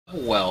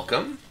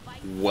Welcome.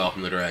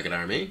 Welcome to the Dragon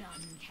Army.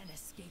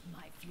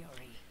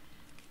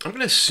 I'm going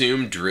to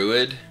assume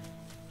Druid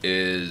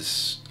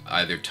is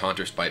either Taunt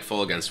or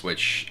Spiteful, against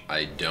which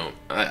I don't...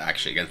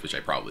 actually, against which I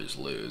probably just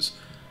lose.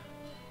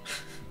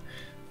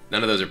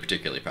 None of those are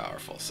particularly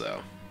powerful,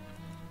 so...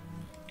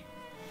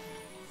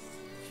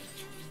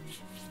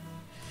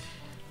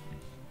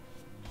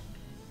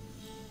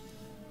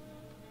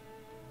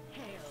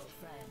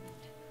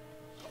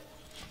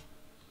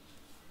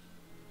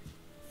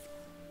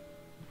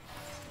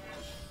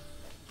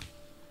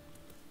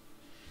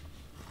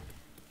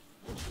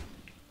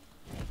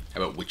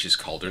 How about Witch's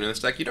Cauldron in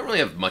this deck? You don't really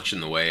have much in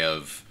the way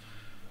of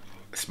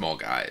small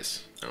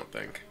guys, I don't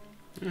think.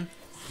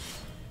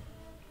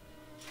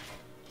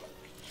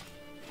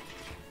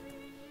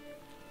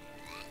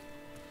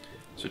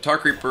 So Tar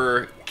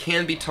Creeper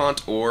can be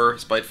Taunt or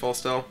Spiteful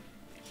still.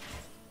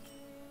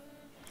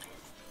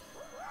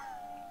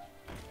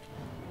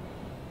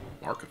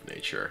 Mark of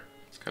Nature.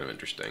 It's kind of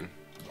interesting.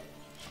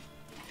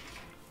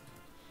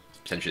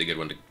 Potentially a good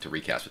one to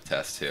recast with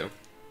Tess too.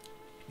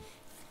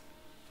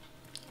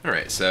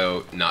 Alright,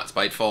 so not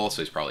Spiteful,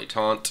 so he's probably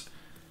Taunt.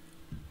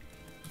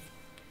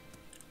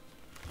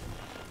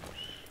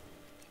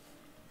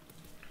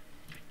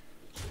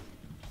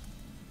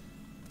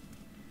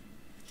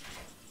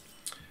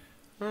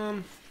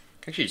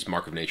 Actually just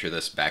Mark of Nature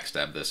this,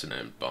 backstab this, and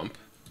then bump.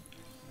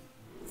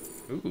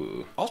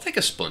 Ooh, I'll take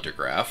a Splinter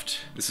Graft.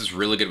 This is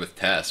really good with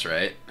Tess,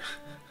 right?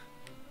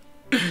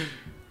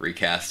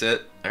 Recast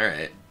it?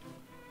 Alright.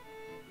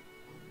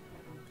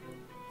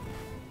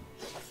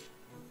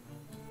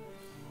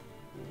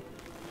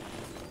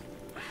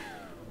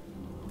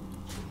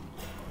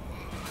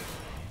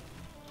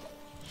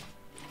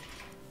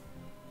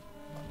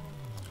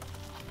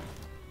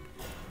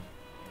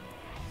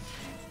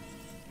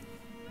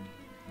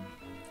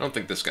 I don't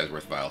think this guy's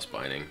worth Vile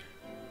Spining.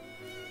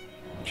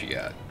 What you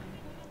got?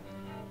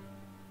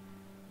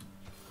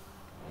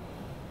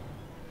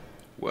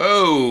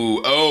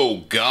 Whoa!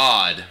 Oh,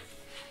 God!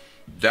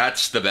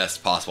 That's the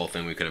best possible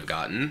thing we could have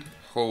gotten.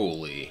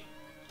 Holy.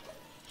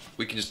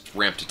 We can just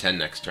ramp to 10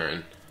 next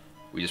turn.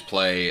 We just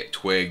play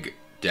Twig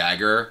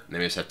Dagger, and then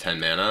we just have 10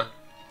 mana.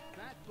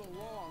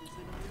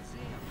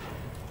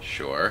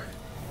 Sure.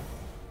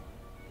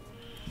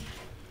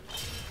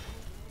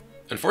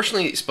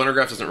 Unfortunately,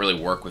 Splintergraft doesn't really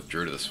work with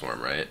Druid of this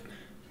form, right?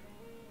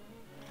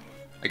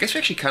 I guess we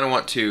actually kind of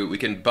want to... We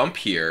can bump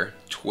here,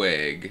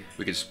 Twig.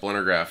 We can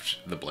Splintergraft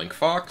the Blink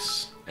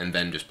Fox, and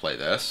then just play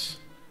this.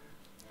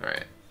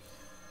 Alright.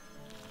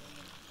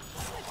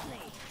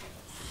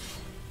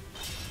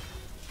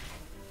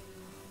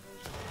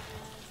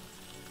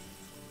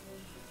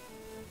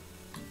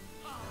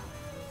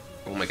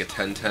 We'll make a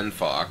 10-10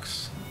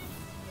 Fox.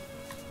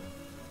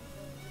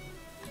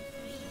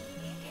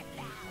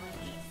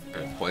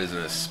 And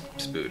Poisonous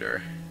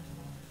Spooter.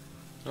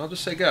 I'll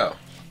just say go.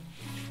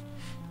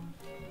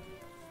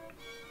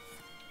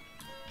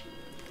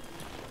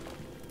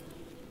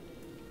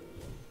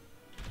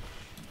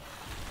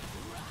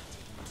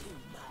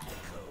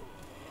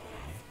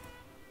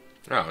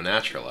 Oh,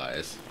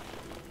 Naturalize.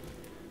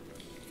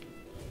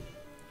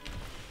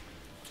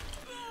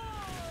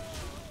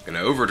 Gonna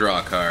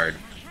overdraw a card.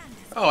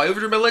 Oh, I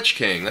overdrew my Lich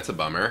King. That's a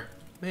bummer.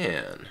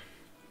 Man.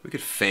 We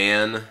could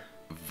fan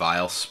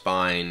Vile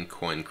Spine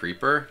Coin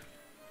Creeper.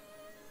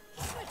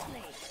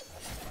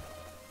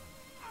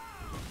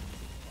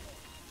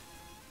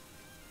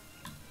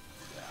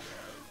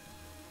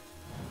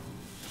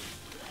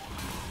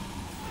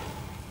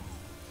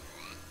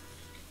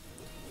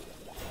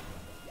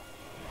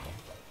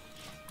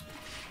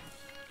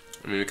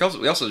 I mean,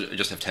 we also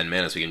just have 10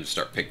 mana, so we can just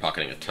start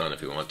pickpocketing a ton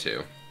if we want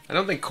to. I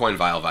don't think Coin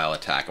Vile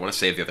attack. I want to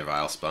save the other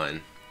Vile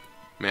Spine.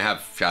 I mean, I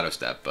have Shadow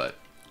Step, but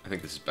I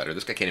think this is better.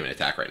 This guy can't even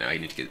attack right now. You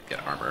need to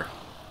get armor.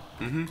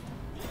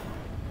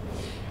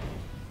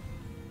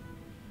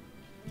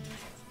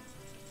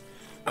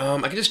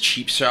 I can just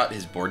cheap shot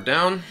his board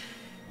down.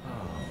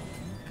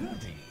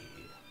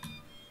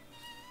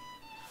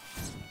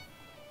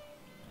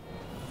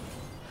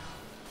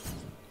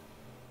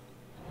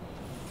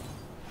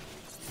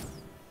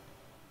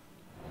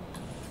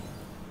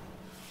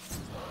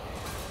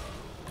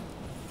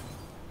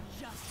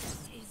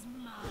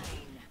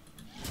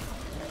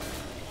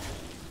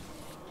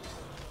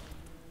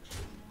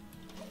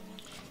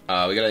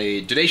 We got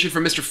a donation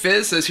from Mr.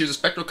 Fizz. Says, here's a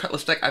Spectral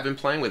Cutlass deck I've been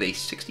playing with a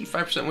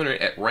 65% winner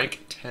at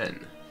rank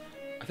 10.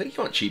 I think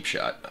you want Cheap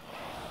Shot.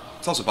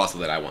 It's also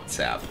possible that I want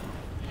Sap.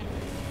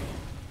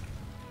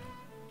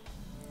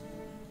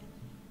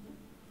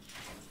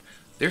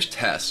 There's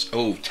Tess.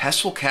 Oh,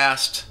 Tess will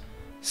cast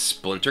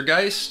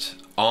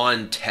Splintergeist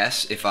on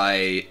Tess if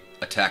I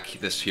attack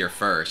this here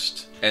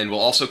first. And will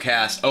also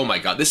cast... Oh my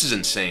god, this is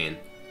insane.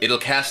 It'll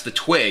cast the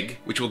Twig,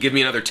 which will give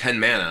me another 10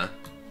 mana.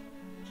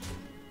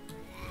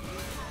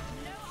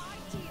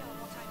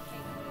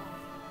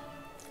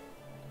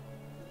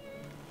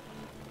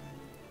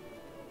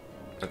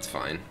 That's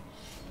fine.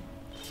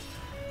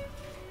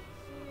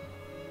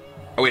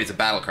 Oh wait, it's a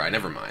battle cry,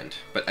 never mind.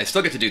 But I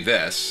still get to do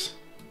this.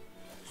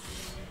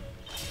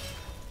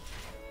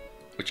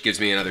 which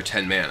gives me another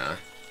 10 mana.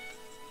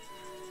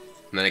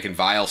 And then I can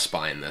Vile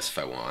Spine this if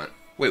I want.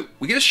 Wait,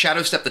 we can just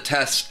Shadow Step the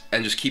Tess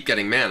and just keep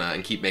getting mana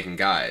and keep making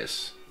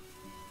guys.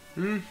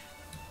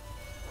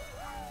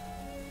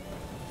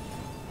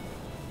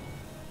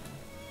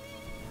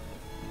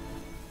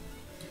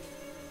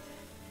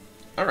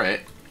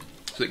 Alright.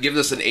 So it gives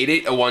us an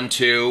 8/8, a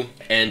 1/2,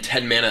 and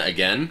 10 mana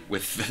again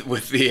with the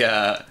with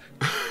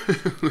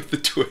the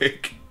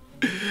twig.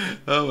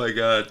 Oh my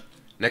god.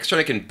 Next turn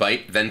I can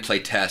bite, then play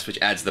Tess, which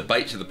adds the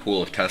bite to the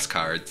pool of Tess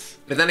cards.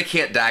 But then I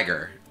can't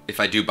dagger if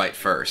I do bite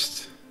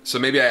first. So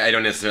maybe I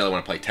don't necessarily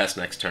want to play Tess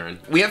next turn.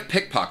 We have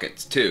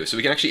Pickpockets too, so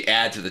we can actually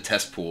add to the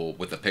Tess pool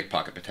with a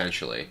Pickpocket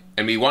potentially.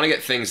 And we want to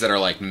get things that are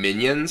like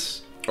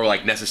minions, or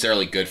like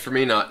necessarily good for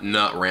me,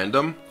 not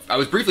random. I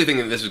was briefly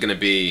thinking that this was going to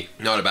be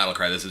not a battle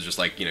cry, this is just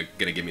like, you know,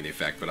 going to give me the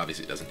effect, but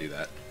obviously it doesn't do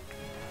that.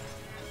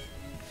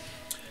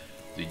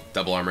 The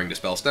double armoring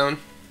Dispelstone.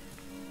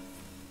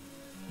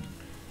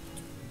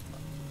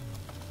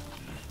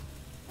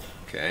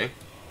 Okay.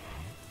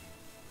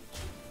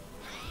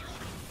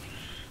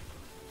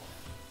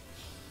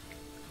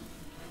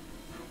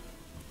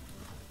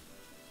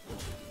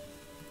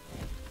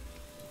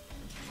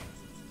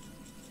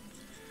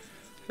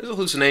 There's a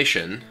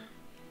hallucination.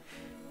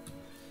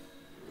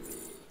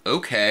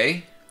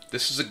 Okay.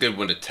 This is a good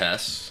one to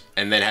test.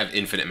 And then have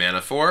infinite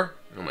mana for.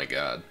 Oh my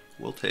god.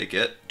 We'll take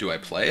it. Do I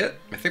play it?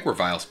 I think we're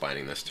Vile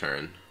Spining this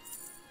turn.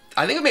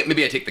 I think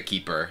maybe I take the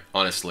Keeper,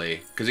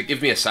 honestly. Because it gives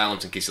me a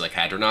silence in case he like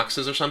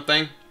Hadronoxes or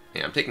something.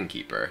 Yeah, I'm taking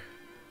Keeper.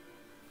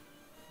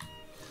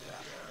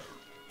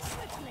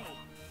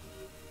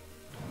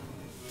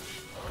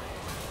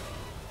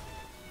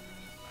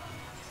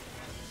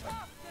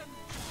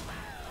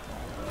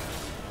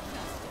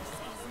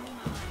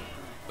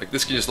 Like,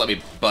 this can just let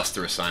me bust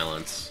through a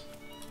silence.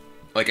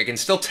 Like, I can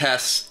still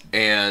test,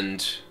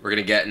 and we're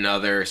gonna get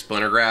another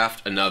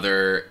Splintergraft,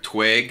 another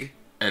Twig,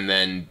 and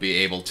then be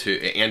able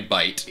to, and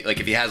Bite.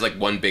 Like, if he has, like,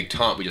 one big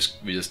taunt, we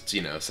just,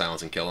 you know,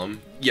 silence and kill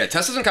him. Yeah,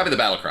 Tess doesn't copy the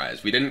battle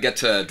cries. We didn't get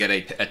to get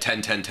a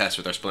 10-10 test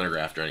with our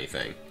Splintergraft or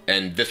anything.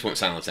 And this won't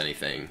silence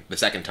anything the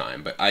second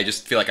time, but I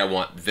just feel like I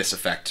want this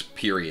effect,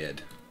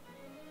 period.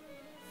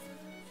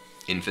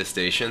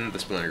 Infestation, the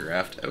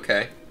Splintergraft,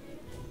 okay.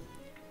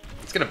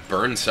 It's gonna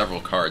burn several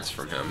cards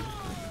from him.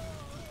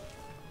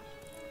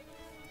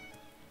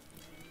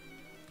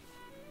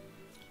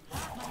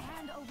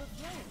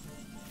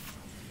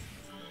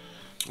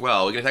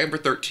 Well, we can attack him for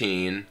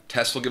 13.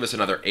 Tess will give us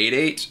another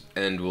 8/8,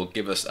 and will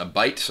give us a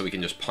bite, so we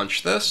can just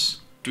punch this.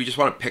 Do we just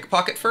want to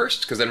Pickpocket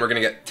first? Because then we're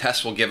gonna get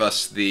Tess will give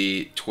us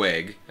the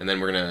twig, and then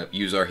we're gonna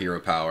use our hero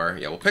power.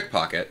 Yeah, we'll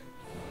Pickpocket.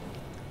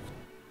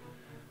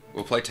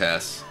 We'll play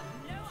Tess.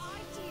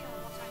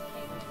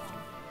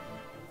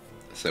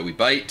 So we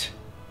bite.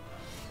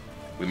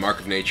 We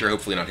Mark of Nature,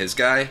 hopefully not his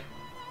guy.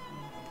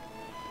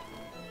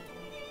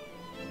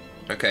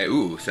 Okay,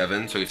 ooh,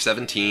 7. So we have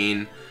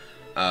 17,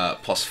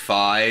 plus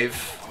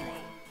 5.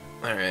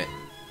 Alright.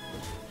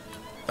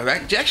 Do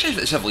you actually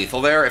just have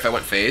lethal there if I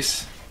went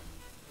face?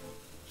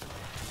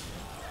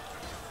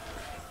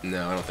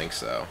 No, I don't think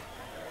so.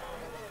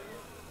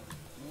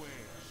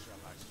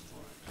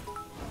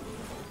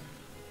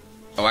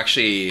 Oh,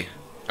 actually,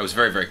 I was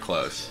very, very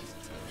close.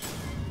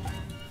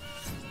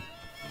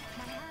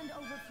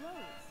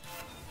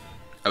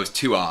 I was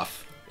 2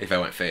 off if I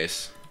went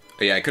face.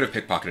 But yeah, I could have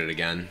Pickpocketed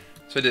again.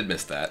 So I did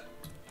miss that.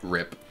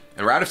 Rip.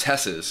 And we're out of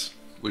Tesses,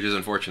 which is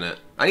unfortunate.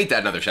 I need to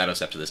add another Shadow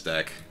Step to this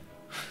deck.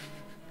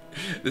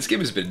 This game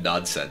has been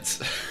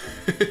nonsense.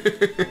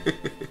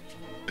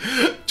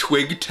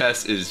 Twig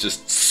Tess is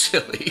just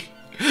silly.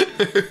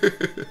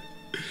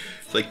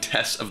 It's like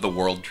Tess of the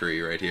World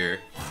Tree right here.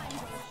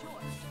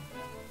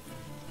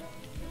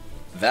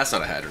 That's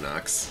not a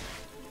Hadronox.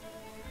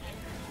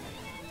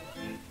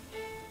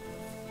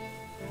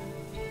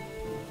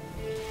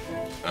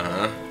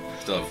 Uh-huh.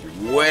 Still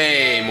have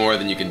way more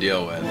than you can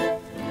deal with.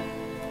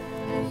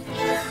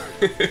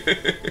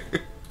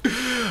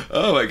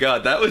 Oh my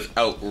god, that was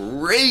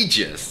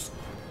outrageous!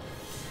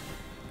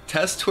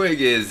 Tess Twig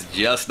is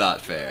just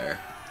not fair.